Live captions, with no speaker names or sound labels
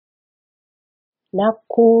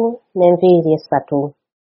Nakku nenviiri essatu.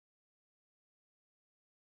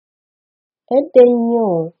 Edda ennyo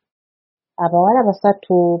abawala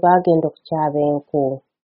basatu baagenda okukyaba enku.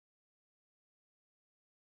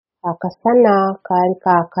 Akasana kaali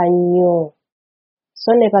kaaka nnyo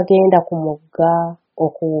so ne bagenda ku mugga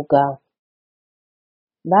okuwuga.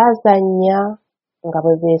 Baazannya nga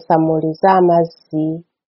bwe beesammuliza amazzi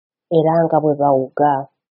era nga bwe bawuga.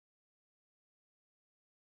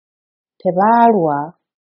 Tebaalwa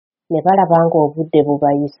ne balaba ng'obudde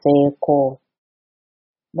bubayiseeko.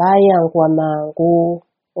 Baayanguwa mangu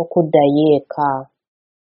okuddayo eka.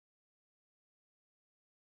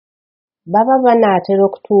 Baba banaatera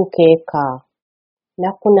okutuuka eka,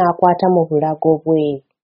 Nakku n'akwata mu bulago bwe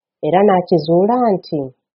era n'akizuula nti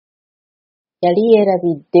yali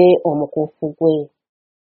yeerabidde omukuufu gwe.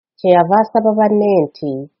 Kyeyava asaba banne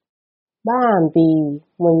nti, "Bambi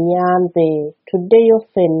munnyambe tuddeyo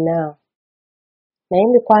ffenna." Naye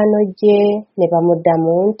mikwano gye ne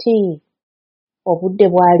bamuddamu nti obudde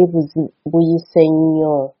bwali buyise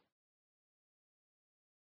nnyo.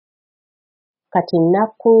 Kati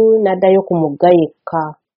Nakku n'addayo ku mugga yekka.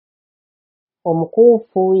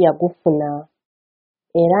 Omukuufu yagufuna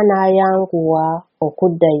era n'ayanguwa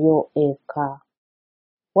okuddayo eka.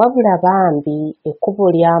 Wabula bambi ekkubo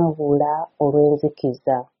lyamubula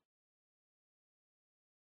olw'enzikiza.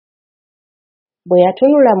 Bwe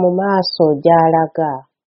yatunula mu maaso gy'alaga,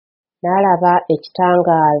 n'alaba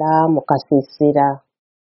ekitangaala mu kasiisira.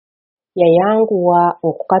 Yayanguwa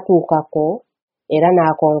okukatuukako era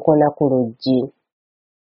n'akonkona ku luggi.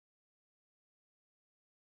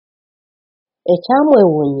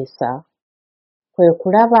 Ekyamwewuunyisa kwe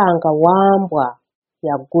kulaba nga Wambwa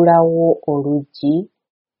yaggulawo oluggi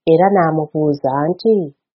era n'amubuuza nti,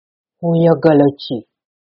 "Oyagala ki?"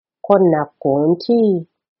 Ko Nakku nti,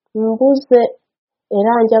 "Mbuze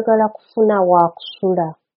era njagala kufuna wa kusula."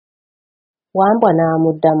 Wambwa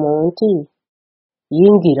n'amuddamu nti,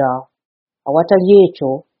 "Yingira, awatali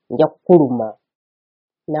ekyo nja kukuluma."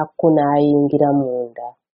 Nakku n'ayingira munda.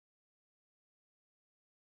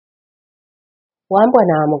 Wambwa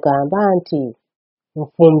n'amugamba nti,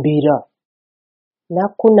 "Nfumbira."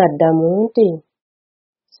 Nakku n'addamu nti,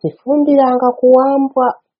 "Sifumbiranga ku Wambwa."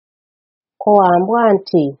 Ko Wambwa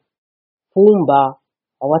nti, "Fumba,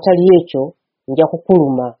 awatali ekyo nja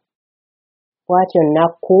kukuluma." Bw'atyo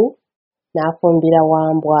Nakku n'afumbira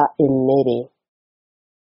Wambwa emmere.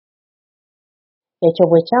 Ekyo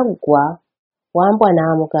bwe kyaggwa, Wambwa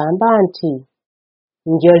n'amugamba nti,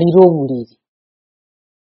 "Njalira obuliri."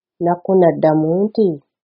 Nakku n'addamu nti,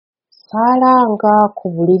 "Saalanga ku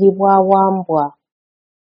buliri bwa Wambwa."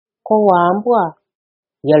 Ko Wambwa,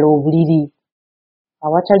 "Yala obuliri,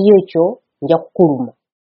 awatali ekyo nja kukuluma."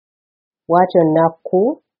 Bw'atyo Nakku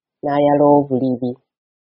n'ayala obuliri.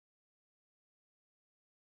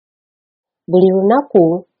 Buli lunaku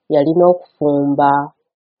yalina okufumba,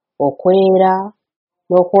 okwera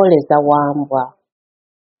n'okwoleza Wambwa.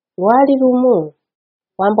 Lwali lumu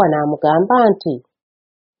Wambwa n'amugamba nti,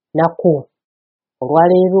 "Nakku,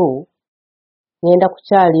 olwaleero ngenda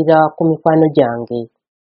kukyalira ku mikwano gyange.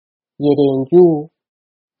 Yera enju,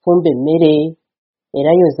 fumba emmere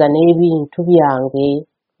era yoza n'ebintu byange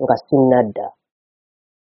nga sinnadda."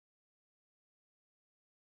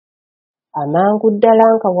 Amangu ddala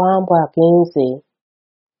nga Wambwa agenze,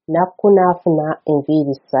 Nakku n'afuna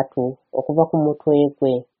enviiri 3 okuva ku mutwe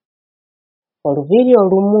gwe. Oluviiri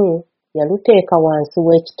olumu yaluteeka wansi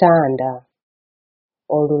w'ekitanda,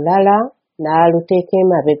 olulala n'aluteeka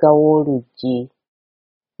emabega w'oluggi,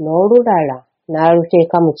 n'olulala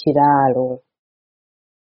n'aluteeka mu kiraalo.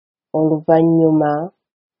 Oluvannyuma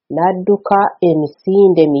n'adduka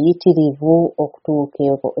emisinde miyitirivu okutuuka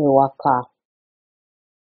ewaka.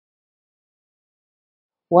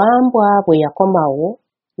 Wambwa bwe yakomawo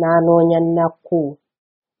n'anoonya Nakku,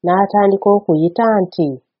 n'atandika okuyita nti,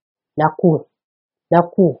 "Nakku,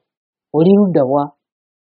 Nakku, oli ludda wa?"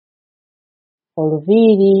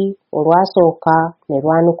 Oluviiri olwasooka ne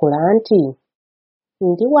lwanukula nti,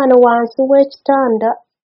 "Ndi wano wansi w'ekitanda."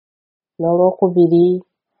 N'olwokubiri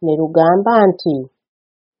ne lugamba nti,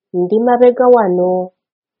 "Ndi mabega wano,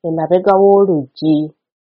 emabega w'oluggi."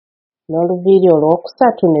 N'oluviiri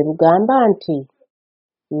olwokusatu ne lugamba nti,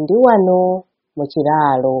 "Ndi wano mu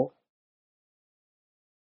kiraalo."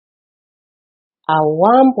 Awo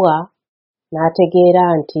Wambwa n'ategeera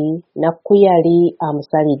nti Nakku yali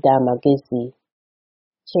amusalidde amagezi.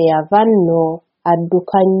 Kyeyava nno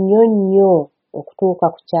adduka nnyo nnyo okutuuka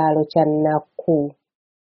ku kyalo kya Nakku.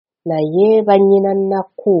 Naye bannyina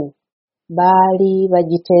Nakku baali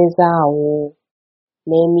bagiteeza awo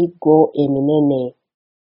n'emiggo eminene.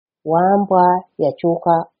 Wambwa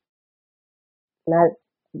yakyuka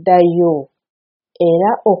n'addayo era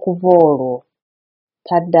okuva olwo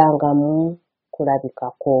taddangamu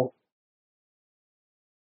kulabikako.